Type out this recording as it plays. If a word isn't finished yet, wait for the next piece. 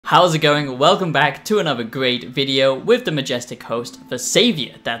How's it going? Welcome back to another great video with the majestic host, the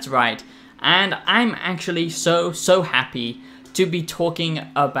Savior, that's right. And I'm actually so happy to be talking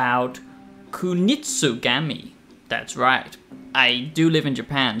about Kunitsu-Gami. That's right. I do live in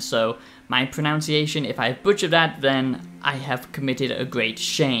Japan, so my pronunciation, if I butcher that, then I have committed a great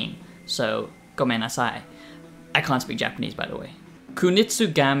shame. So, gomenasai. I can't speak Japanese, by the way.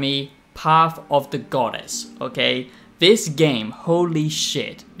 Kunitsu-Gami, Path of the Goddess, okay? This game, holy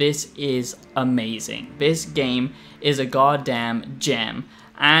shit, this is amazing. This game is a goddamn gem.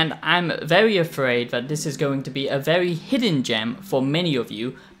 And I'm very afraid that this is going to be a very hidden gem for many of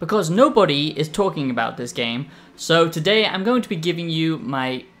you because nobody is talking about this game. So today I'm going to be giving you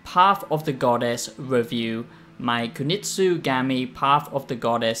my Path of the Goddess review, my Kunitsu-Gami Path of the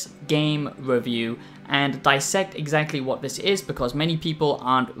Goddess game review, and dissect exactly what this is because many people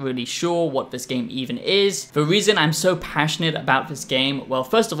aren't really sure what this game even is. The reason I'm so passionate about this game, well,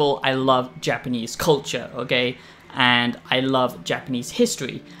 first of all, I love Japanese culture, okay? And I love Japanese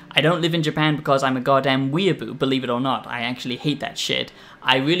history. I don't live in Japan because I'm a goddamn weeaboo, believe it or not. I actually hate that shit.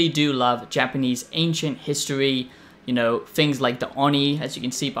 I really do love Japanese ancient history, you know, things like the Oni. As you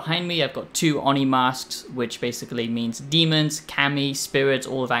can see behind me, I've got two Oni masks, which basically means demons, kami, spirits,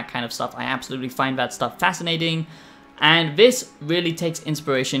 all of that kind of stuff. I absolutely find that stuff fascinating. And this really takes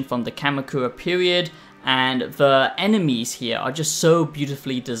inspiration from the Kamakura period, and the enemies here are just so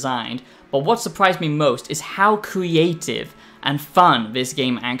beautifully designed. But what surprised me most is how creative and fun this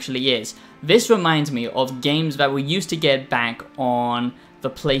game actually is. This reminds me of games that we used to get back on the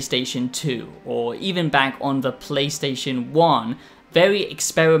PlayStation 2 or even back on the PlayStation 1. Very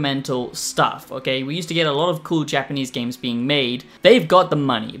experimental stuff, okay? We used to get a lot of cool Japanese games being made. They've got the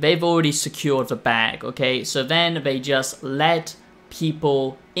money, they've already secured the bag, okay? So then they just let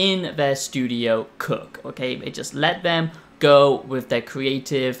people in their studio cook, okay? They just let them go with their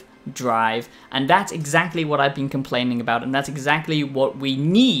creative drive, and that's exactly what I've been complaining about, and that's exactly what we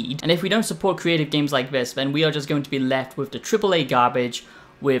need. And if we don't support creative games like this, then we are just going to be left with the AAA garbage,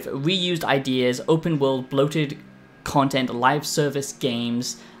 with reused ideas, open world, bloated content, live service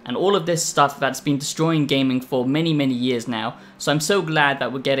games, and all of this stuff that's been destroying gaming for many years now. So I'm so glad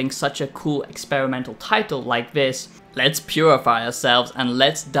that we're getting such a cool experimental title like this. Let's purify ourselves and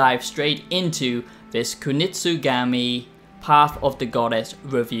let's dive straight into this Kunitsu-Gami Path of the Goddess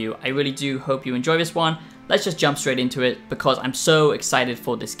review. I really do hope you enjoy this one. Let's just jump straight into it because I'm so excited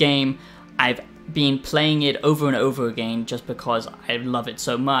for this game. I've been playing it over and over again just because I love it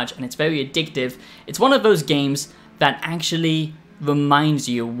so much and it's very addictive. It's one of those games that actually reminds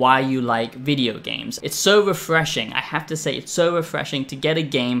you why you like video games. It's so refreshing. I have to say, it's so refreshing to get a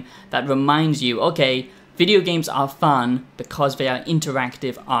game that reminds you, okay, video games are fun because they are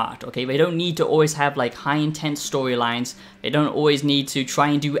interactive art, okay? They don't need to always have like high intense storylines. They don't always need to try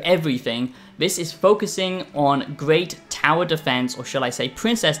and do everything. This is focusing on great tower defense, or shall I say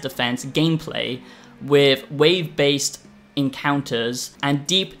princess defense gameplay with wave-based encounters and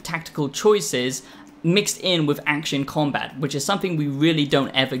deep tactical choices mixed in with action combat, which is something we really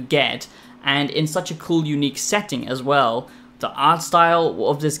don't ever get, and in such a cool, unique setting as well. The art style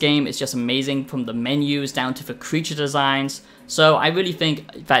of this game is just amazing, from the menus down to the creature designs. So I really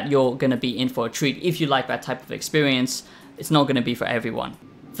think that you're going to be in for a treat if you like that type of experience. It's not going to be for everyone.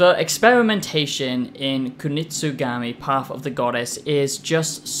 The experimentation in Kunitsu-Gami Path of the Goddess is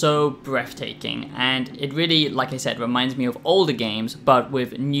just so breathtaking, and it really, like I said, reminds me of older games but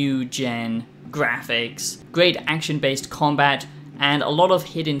with new gen graphics, great action-based combat, and a lot of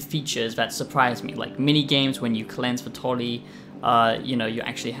hidden features that surprise me, like mini games when you cleanse the Tori. You know, you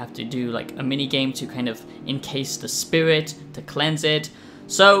actually have to do like a mini game to kind of encase the spirit, to cleanse it.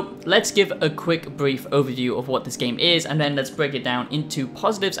 So let's give a quick brief overview of what this game is, and then let's break it down into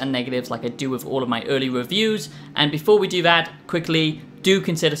positives and negatives like I do with all of my early reviews. And before we do that, quickly, do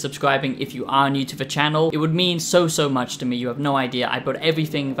consider subscribing if you are new to the channel. It would mean so much to me. You have no idea. I put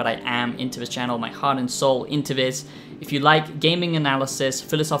everything that I am into this channel, my heart and soul into this. If you like gaming analysis,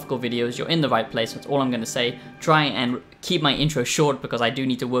 philosophical videos, you're in the right place. That's all I'm going to say. Try and keep my intro short because I do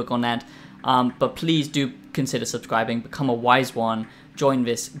need to work on that. But please do consider subscribing, become a wise one, join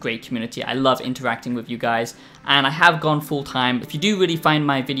this great community. I love interacting with you guys, and I have gone full time. If you do really find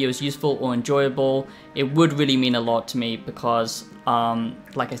my videos useful or enjoyable, it would really mean a lot to me because,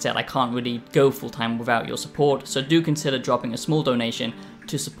 like I said, I can't really go full time without your support. So do consider dropping a small donation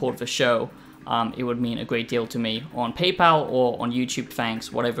to support the show. It would mean a great deal to me on PayPal or on YouTube,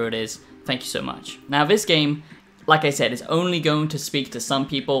 thanks, whatever it is. Thank you so much. Now this game, like I said, is only going to speak to some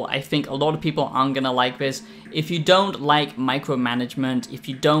people. I think a lot of people aren't gonna like this. If you don't like micromanagement, if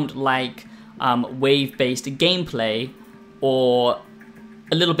you don't like wave-based gameplay, or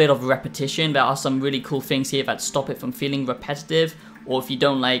a little bit of repetition. There are some really cool things here that stop it from feeling repetitive, or if you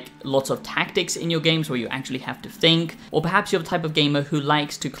don't like lots of tactics in your games where you actually have to think, or perhaps you're the type of gamer who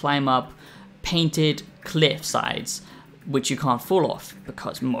likes to climb up painted cliff sides, which you can't fall off,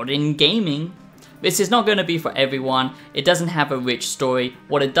 because modern gaming. This is not going to be for everyone. It doesn't have a rich story.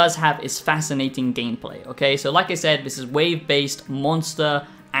 What it does have is fascinating gameplay, okay? So like I said, this is wave-based monster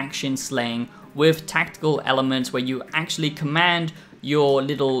action slaying with tactical elements where you actually command your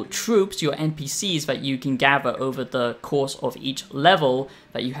little troops, your NPCs that you can gather over the course of each level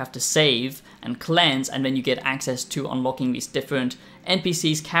that you have to save and cleanse, and then you get access to unlocking these different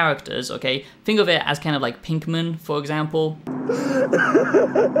NPCs characters, okay? Think of it as kind of like Pinkman, for example.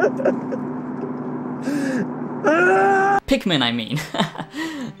 Pikmin, I mean.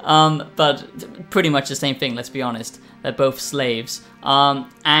 But pretty much the same thing, let's be honest. They're both slaves.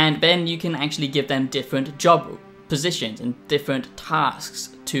 And then you can actually give them different job positions and different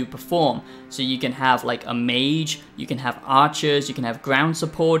tasks to perform. So you can have like a mage, you can have archers, you can have ground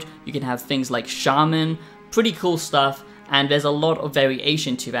support, you can have things like shaman, pretty cool stuff. And there's a lot of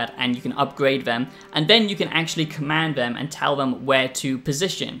variation to that, and you can upgrade them. And then you can actually command them and tell them where to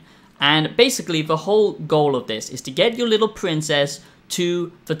position. And basically the whole goal of this is to get your little princess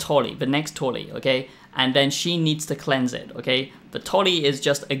to the Tolly, the next Tolly, okay? And then she needs to cleanse it, okay? The Tolly is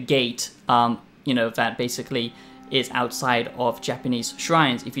just a gate, you know, that basically is outside of Japanese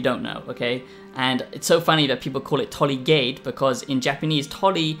shrines, if you don't know, okay? And it's so funny that people call it Tolly Gate, because in Japanese,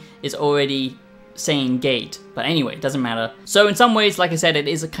 Tolly is already saying gate. But anyway, it doesn't matter. So in some ways, like I said, it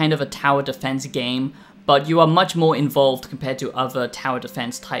is a kind of a tower defense game, but you are much more involved compared to other tower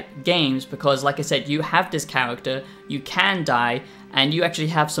defense type games, because like I said, you have this character, you can die, and you actually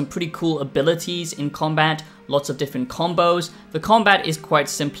have some pretty cool abilities in combat, lots of different combos. The combat is quite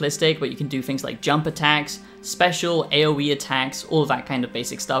simplistic, but you can do things like jump attacks, special AoE attacks, all that kind of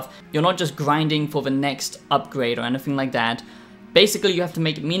basic stuff. You're not just grinding for the next upgrade or anything like that. Basically, you have to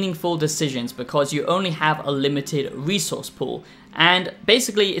make meaningful decisions because you only have a limited resource pool. And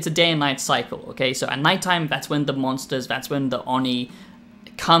basically, it's a day and night cycle, okay? So at nighttime, that's when the monsters, that's when the Oni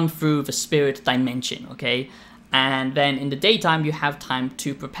come through the spirit dimension, okay? And then in the daytime, you have time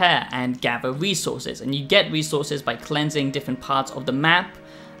to prepare and gather resources. And you get resources by cleansing different parts of the map.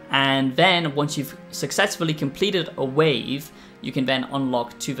 And then once you've successfully completed a wave, you can then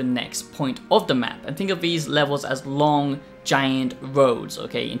unlock to the next point of the map. And think of these levels as long, giant roads,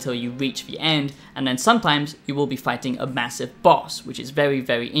 okay, until you reach the end. And then sometimes you will be fighting a massive boss, which is very,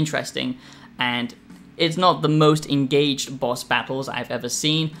 very interesting. And it's not the most engaged boss battles I've ever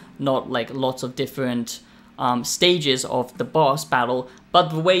seen, not like lots of different stages of the boss battle, but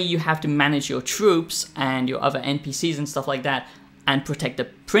the way you have to manage your troops and your other NPCs and stuff like that, and protect the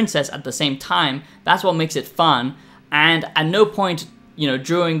princess at the same time, that's what makes it fun. And at no point, you know,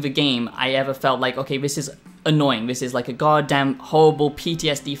 during the game, I ever felt like, okay, this is annoying. This is like a goddamn horrible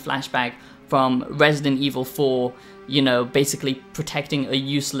PTSD flashback from Resident Evil 4, you know, basically protecting a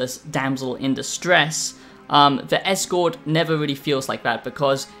useless damsel in distress. The escort never really feels like that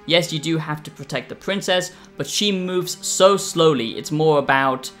because, yes, you do have to protect the princess, but she moves so slowly. It's more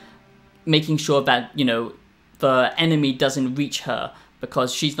about making sure that, you know, the enemy doesn't reach her,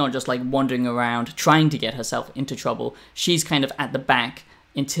 because she's not just like wandering around trying to get herself into trouble. She's kind of at the back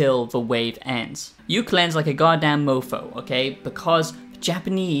until the wave ends. You cleanse like a goddamn mofo, okay? Because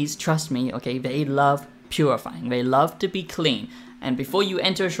Japanese, trust me, okay, they love purifying. They love to be clean. And before you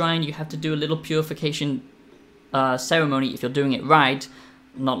enter a shrine, you have to do a little purification ceremony if you're doing it right.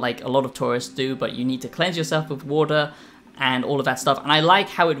 Not like a lot of tourists do, but you need to cleanse yourself with water and all of that stuff. And I like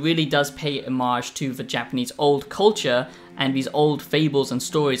how it really does pay homage to the Japanese old culture and these old fables and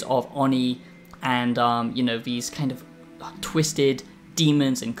stories of Oni and, you know, these kind of twisted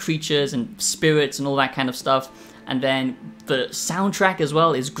demons and creatures and spirits and all that kind of stuff. And then the soundtrack as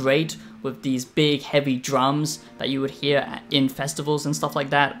well is great, with these big heavy drums that you would hear in festivals and stuff like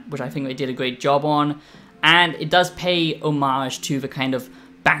that, which I think they did a great job on. And it does pay homage to the kind of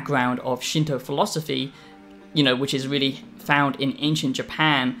background of Shinto philosophy, you know, which is really found in ancient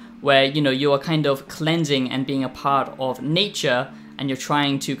Japan, where, you know, you are kind of cleansing and being a part of nature, and you're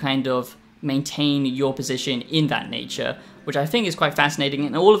trying to kind of maintain your position in that nature, which I think is quite fascinating.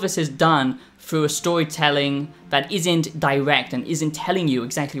 And all of this is done through a storytelling that isn't direct and isn't telling you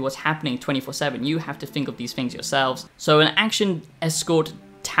exactly what's happening 24/7. You have to think of these things yourselves. So an action escort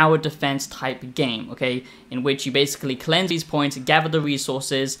tower defense type game, okay, in which you basically cleanse these points, gather the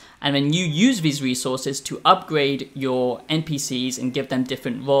resources, and then you use these resources to upgrade your NPCs and give them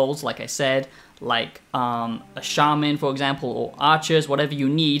different roles, like I said, like a shaman, for example, or archers, whatever you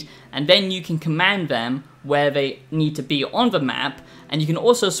need, and then you can command them where they need to be on the map, and you can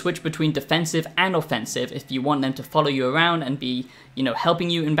also switch between defensive and offensive if you want them to follow you around and be, helping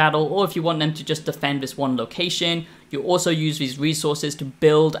you in battle, or if you want them to just defend this one location. You also use these resources to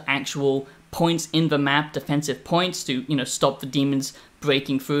build actual points in the map, defensive points to, stop the demons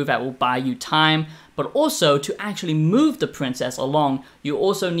breaking through. That will buy you time. But also, to actually move the princess along, you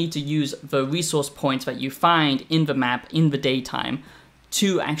also need to use the resource points that you find in the map in the daytime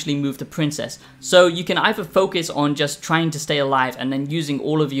to actually move the princess. So you can either focus on just trying to stay alive and then using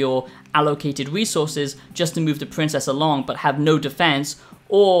all of your allocated resources just to move the princess along but have no defense,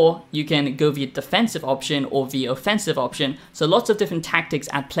 or you can go the defensive option or the offensive option. So lots of different tactics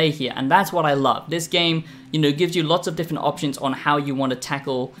at play here, and that's what I love. This game, gives you lots of different options on how you want to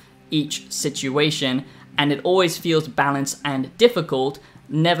tackle each situation, and it always feels balanced and difficult,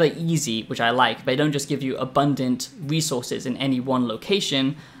 never easy, which I like. They don't just give you abundant resources in any one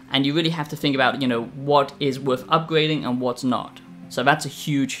location, and you really have to think about, what is worth upgrading and what's not. So that's a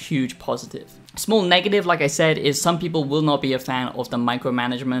huge, huge positive. Small negative, like I said, is some people will not be a fan of the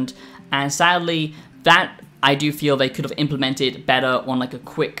micromanagement, and sadly, that I do feel they could have implemented better on like a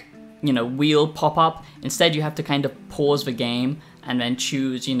quick, wheel pop-up. Instead, you have to kind of pause the game and then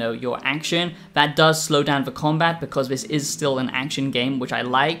choose, your action. That does slow down the combat because this is still an action game, which I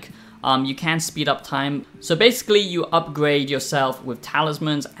like. You can speed up time. So basically you upgrade yourself with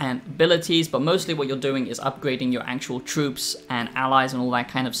talismans and abilities, but mostly what you're doing is upgrading your actual troops and allies and all that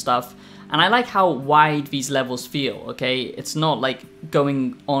kind of stuff. And I like how wide these levels feel, okay? It's not like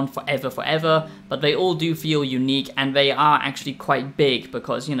going on forever, but they all do feel unique, and they are actually quite big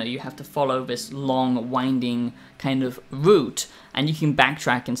because, you have to follow this long, winding kind of route, and you can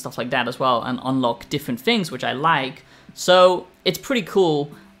backtrack and stuff like that as well and unlock different things, which I like. So it's pretty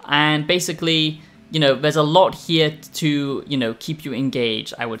cool, and basically, there's a lot here to, keep you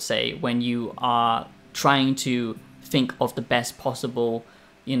engaged, I would say, when you are trying to think of the best possible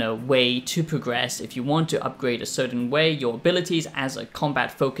way to progress. If you want to upgrade a certain way, your abilities as a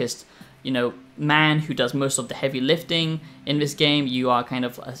combat-focused, man who does most of the heavy lifting in this game, you are kind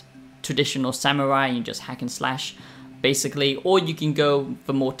of a traditional samurai, you just hack and slash, basically. Or you can go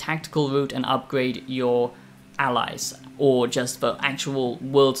the more tactical route and upgrade your allies, or just the actual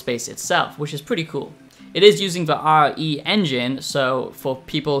world space itself, which is pretty cool. It is using the RE engine, so for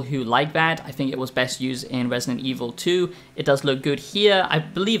people who like that, I think it was best used in Resident Evil 2. It does look good here. I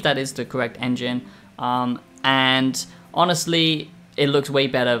believe that is the correct engine. And honestly, it looks way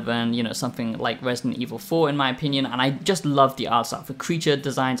better than, something like Resident Evil 4 in my opinion. And I just love the art style. The creature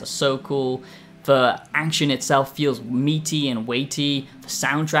designs are so cool. The action itself feels meaty and weighty. The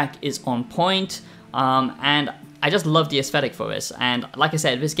soundtrack is on point. And I just love the aesthetic for this, and like I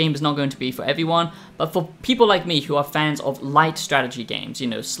said, this game is not going to be for everyone, but for people like me who are fans of light strategy games,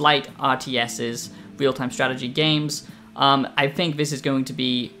 slight RTSs, real-time strategy games, I think this is going to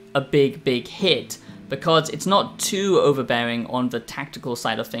be a big hit, because it's not too overbearing on the tactical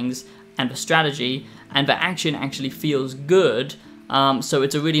side of things and the strategy, and the action actually feels good. So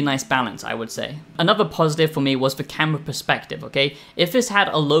it's a really nice balance, I would say. Another positive for me was the camera perspective, okay? If this had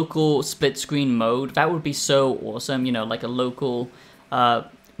a local split screen mode, that would be so awesome, like a local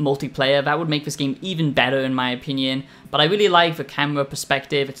multiplayer. That would make this game even better in my opinion. But I really like the camera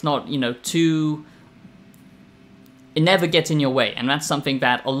perspective. It's not, too... It never gets in your way, and that's something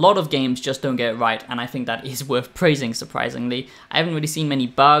that a lot of games just don't get right, and I think that is worth praising, surprisingly. I haven't really seen many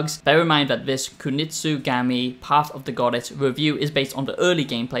bugs. Bear in mind that this Kunitsu-Gami Path of the Goddess review is based on the early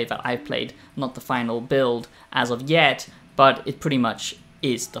gameplay that I've played, not the final build as of yet, but it pretty much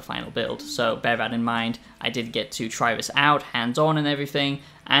is the final build, so bear that in mind. I did get to try this out, hands-on and everything,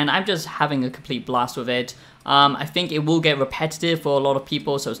 and I'm just having a complete blast with it. I think it will get repetitive for a lot of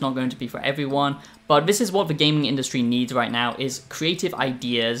people, so it's not going to be for everyone, but this is what the gaming industry needs right now, is creative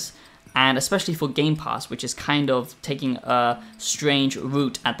ideas, and especially for Game Pass, which is kind of taking a strange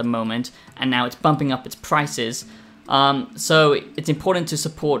route at the moment, and now it's bumping up its prices. So it's important to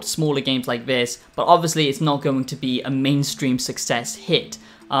support smaller games like this, but obviously it's not going to be a mainstream success hit,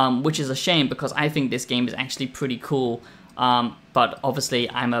 which is a shame because I think this game is actually pretty cool. But obviously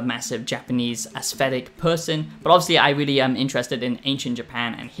I'm a massive Japanese aesthetic person, but obviously I really am interested in ancient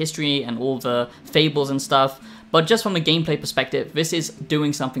Japan and history and all the fables and stuff. But just from a gameplay perspective, this is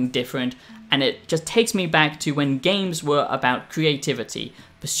doing something different, and it just takes me back to when games were about creativity,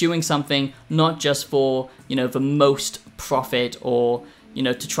 pursuing something not just for, the most profit or,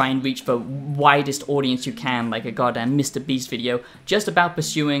 to try and reach the widest audience you can, like a goddamn Mr. Beast video, just about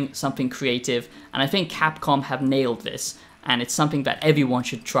pursuing something creative. And I think Capcom have nailed this. and it's something that everyone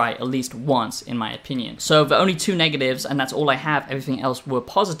should try at least once, in my opinion. So the only 2 negatives, and that's all I have. Everything else were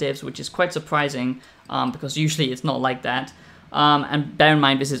positives, which is quite surprising, because usually it's not like that. And bear in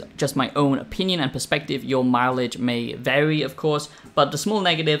mind, this is just my own opinion and perspective. Your mileage may vary, of course, but the small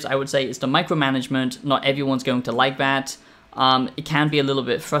negatives, I would say, is the micromanagement. Not everyone's going to like that. It can be a little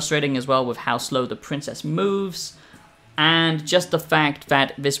bit frustrating as well with how slow the princess moves, and just the fact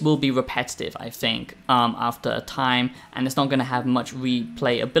that this will be repetitive, I think, after a time, and it's not going to have much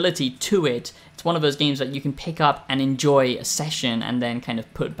replayability to it. It's one of those games that you can pick up and enjoy a session and then kind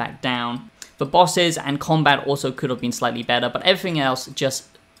of put back down. The bosses and combat also could have been slightly better, but everything else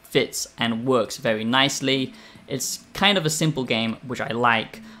just fits and works very nicely. It's kind of a simple game, which I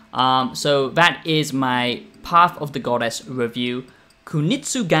like. So that is my Path of the Goddess review.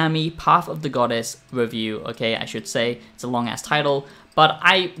 Kunitsu-Gami Path of the Goddess review, okay, I should say. It's a long-ass title, but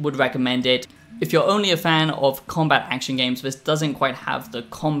I would recommend it. If you're only a fan of combat action games, this doesn't quite have the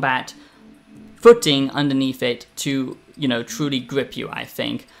combat footing underneath it to, you know, truly grip you, I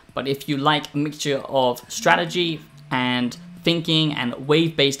think. But if you like a mixture of strategy and thinking and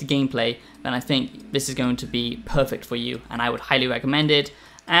wave-based gameplay, then I think this is going to be perfect for you, and I would highly recommend it.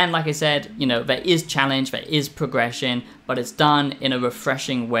 And like I said, you know, there is challenge, there is progression, but it's done in a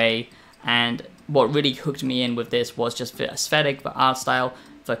refreshing way. And what really hooked me in with this was just the aesthetic, the art style,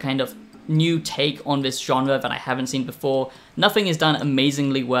 the kind of new take on this genre that I haven't seen before. Nothing is done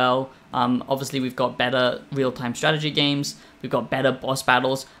amazingly well. Obviously, we've got better real-time strategy games, we've got better boss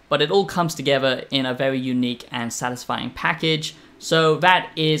battles, but it all comes together in a very unique and satisfying package. So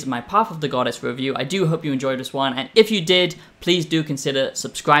that is my Path of the Goddess review. I do hope you enjoyed this one, and if you did, please do consider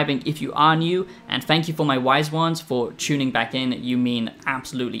subscribing if you are new, and thank you for my wise ones for tuning back in. You mean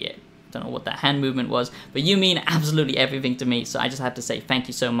absolutely it. Don't know what that hand movement was, but you mean absolutely everything to me, so I just have to say thank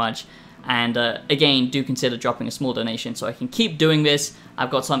you so much. And again, do consider dropping a small donation so I can keep doing this.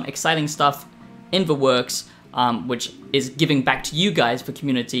 I've got some exciting stuff in the works, which is giving back to you guys, the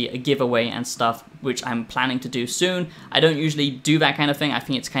community, a giveaway and stuff, which I'm planning to do soon. I don't usually do that kind of thing. I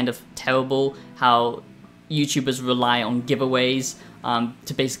think it's kind of terrible how YouTubers rely on giveaways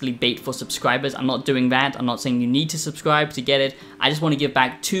to basically bait for subscribers. I'm not doing that. I'm not saying you need to subscribe to get it. I just want to give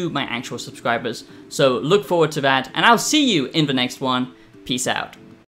back to my actual subscribers. So look forward to that, and I'll see you in the next one. Peace out.